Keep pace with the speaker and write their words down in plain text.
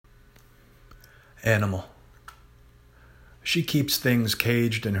Animal. She keeps things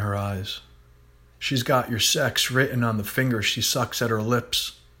caged in her eyes. She's got your sex written on the fingers she sucks at her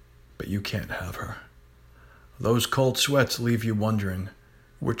lips, but you can't have her. Those cold sweats leave you wondering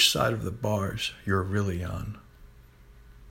which side of the bars you're really on.